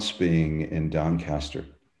remember once being in Doncaster,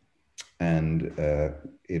 and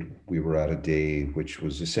we were at a day which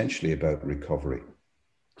was essentially about recovery.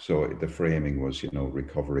 So the framing was,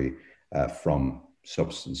 recovery from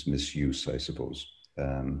substance misuse, I suppose.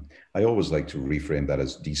 I always like to reframe that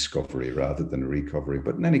as discovery rather than recovery.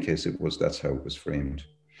 But in any case, that's how it was framed.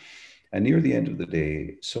 And near the end of the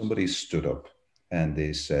day, somebody stood up and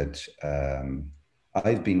they said,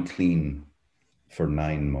 I've been clean for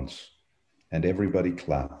 9 months. And everybody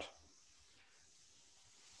clapped.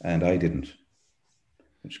 And I didn't,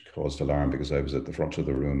 which caused alarm because I was at the front of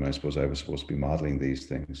the room and I suppose I was supposed to be modeling these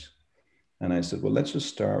things. And I said, well, let's just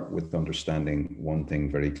start with understanding one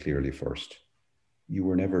thing very clearly first. You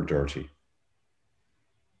were never dirty.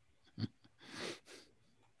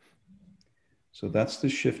 So that's the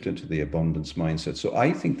shift into the abundance mindset. So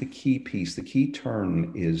I think the key piece, the key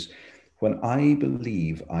turn is when I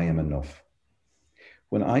believe I am enough,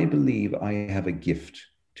 when I believe I have a gift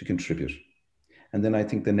to contribute. And then I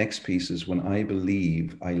think the next piece is when I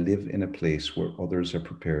believe I live in a place where others are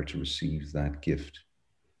prepared to receive that gift.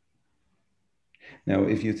 Now,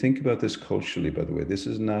 if you think about this culturally, by the way, this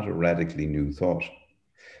is not a radically new thought.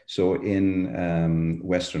 So in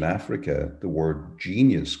Western Africa, the word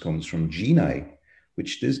genius comes from geni,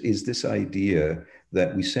 which is this idea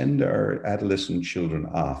that we send our adolescent children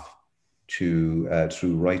off to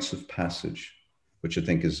through rites of passage, which I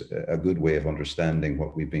think is a good way of understanding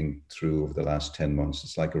what we've been through over the last 10 months.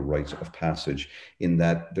 It's like a rite of passage in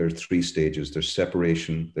that there are 3 stages. There's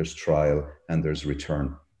separation, there's trial, and there's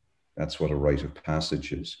return. That's what a rite of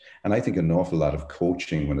passage is. And I think an awful lot of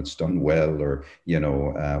coaching, when it's done well, or,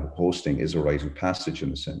 hosting, is a rite of passage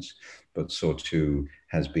in a sense. But so too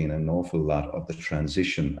has been an awful lot of the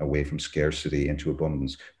transition away from scarcity into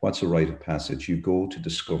abundance. What's a rite of passage? You go to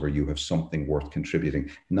discover you have something worth contributing,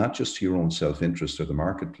 not just to your own self-interest or the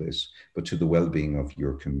marketplace, but to the well-being of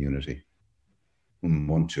your community.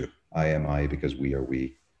 Umuntu, I am I because we are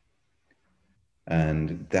we.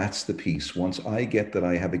 And that's the piece. Once I get that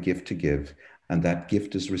I have a gift to give and that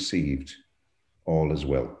gift is received, all is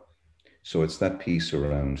well. So it's that piece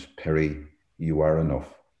around, Perry, you are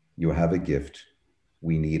enough. You have a gift.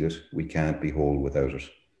 We need it. We can't be whole without it.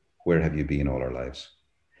 Where have you been all our lives?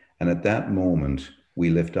 And at that moment, we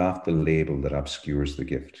lift off the label that obscures the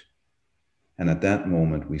gift. And at that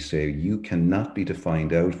moment, we say, you cannot be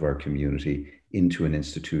defined out of our community into an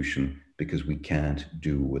institution because we can't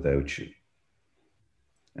do without you.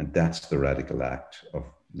 And that's the radical act of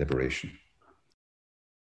liberation.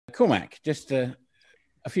 Cormac, just a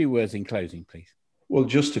few words in closing, please. Well,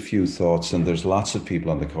 just a few thoughts, and there's lots of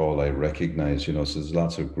people on the call I recognize, so there's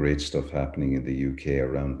lots of great stuff happening in the UK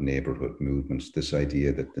around neighborhood movements. This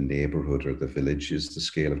idea that the neighborhood or the village is the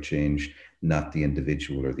scale of change, not the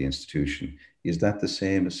individual or the institution. Is that the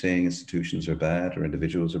same as saying institutions are bad or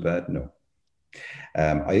individuals are bad? No.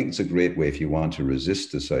 I think it's a great way, if you want to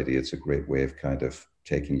resist this idea, it's a great way of kind of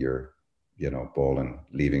taking your ball and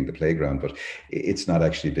leaving the playground, but it's not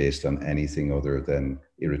actually based on anything other than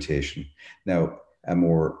irritation. Now, a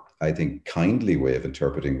more, I think, kindly way of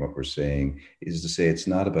interpreting what we're saying is to say it's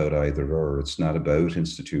not about either or, it's not about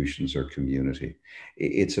institutions or community.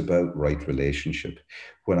 It's about right relationship.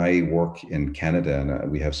 When I work in Canada,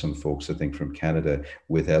 and we have some folks, I think, from Canada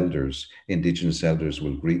with elders, Indigenous elders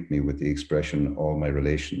will greet me with the expression, all my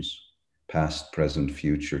relations, past, present,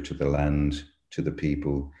 future, to the land, to the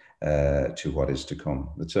people, to what is to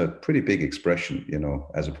come. It's a pretty big expression,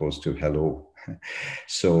 as opposed to hello.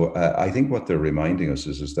 So I think what they're reminding us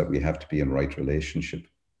is that we have to be in right relationship.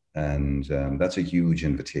 And that's a huge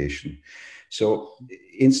invitation. So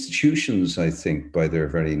institutions, I think, by their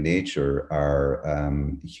very nature, are a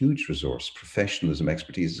huge resource. Professionalism,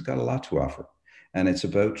 expertise has got a lot to offer. And it's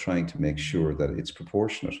about trying to make sure that it's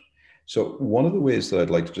proportionate. So one of the ways that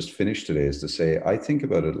I'd like to just finish today is to say, I think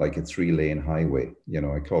about it like a 3-lane highway.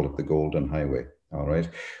 I call it the Golden Highway, all right,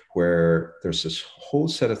 where there's this whole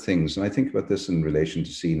set of things. And I think about this in relation to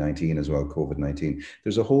C19 as well, COVID-19.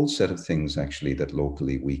 There's a whole set of things actually that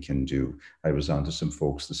locally we can do. I was on to some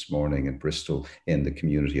folks this morning in Bristol in the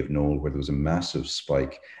community of Knoll, where there was a massive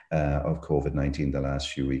spike of COVID-19 the last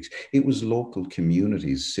few weeks. It was local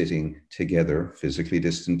communities sitting together, physically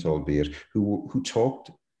distant albeit, who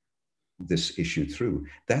talked this issue through.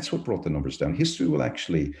 That's what brought the numbers down. History will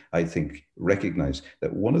actually, I think, recognize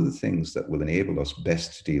that one of the things that will enable us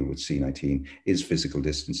best to deal with C19 is physical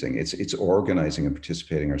distancing. It's organizing and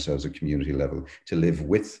participating ourselves at community level to live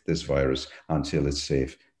with this virus until it's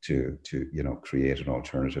safe to create an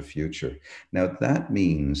alternative future. Now that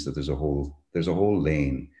means that there's a whole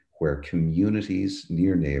lane where communities,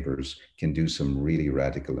 near neighbors, can do some really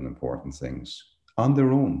radical and important things on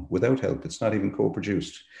their own, without help. It's not even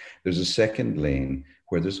co-produced. There's a second lane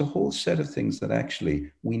where there's a whole set of things that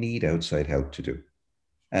actually we need outside help to do.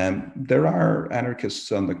 There are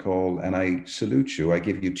anarchists on the call, and I salute you. I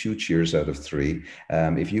give you 2 cheers out of 3.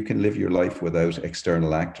 If you can live your life without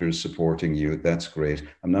external actors supporting you, that's great.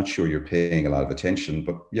 I'm not sure you're paying a lot of attention,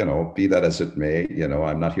 but be that as it may,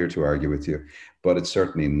 I'm not here to argue with you, but it's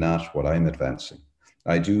certainly not what I'm advancing.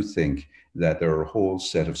 I do think that there are a whole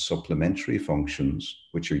set of supplementary functions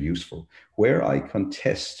which are useful. Where I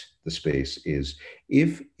contest the space is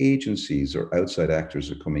if agencies or outside actors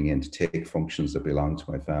are coming in to take functions that belong to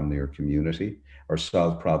my family or community or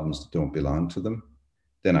solve problems that don't belong to them,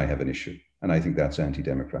 then I have an issue. And I think that's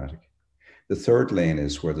anti-democratic. The third lane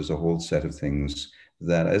is where there's a whole set of things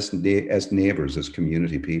that as neighbors, as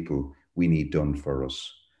community people, we need done for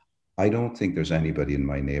us. I don't think there's anybody in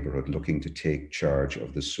my neighborhood looking to take charge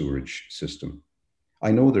of the sewerage system.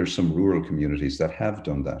 I know there's some rural communities that have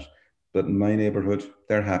done that, but in my neighborhood,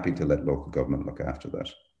 they're happy to let local government look after that.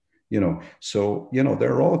 So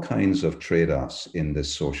there are all kinds of trade-offs in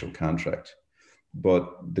this social contract.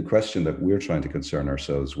 But the question that we're trying to concern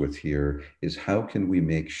ourselves with here is how can we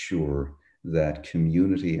make sure that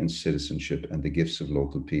community and citizenship and the gifts of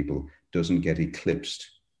local people doesn't get eclipsed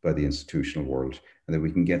by the institutional world, and that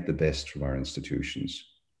we can get the best from our institutions.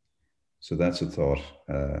 So that's a thought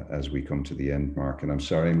as we come to the end, Mark. And I'm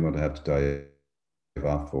sorry, I'm going to have to dive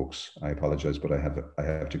off, folks. I apologize, but I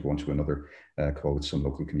have to go on to another call with some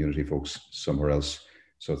local community folks somewhere else.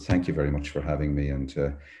 So thank you very much for having me.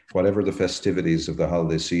 And whatever the festivities of the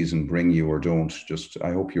holiday season bring you or don't,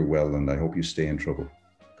 I hope you're well, and I hope you stay in trouble.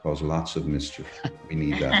 Cause lots of mischief. We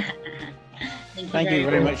need that. Thank you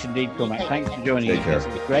very much indeed, Cormac. Thanks for joining us.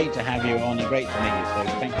 It's great to have you on and great to meet you.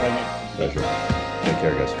 So thanks very much. Pleasure. Take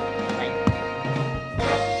care, guys.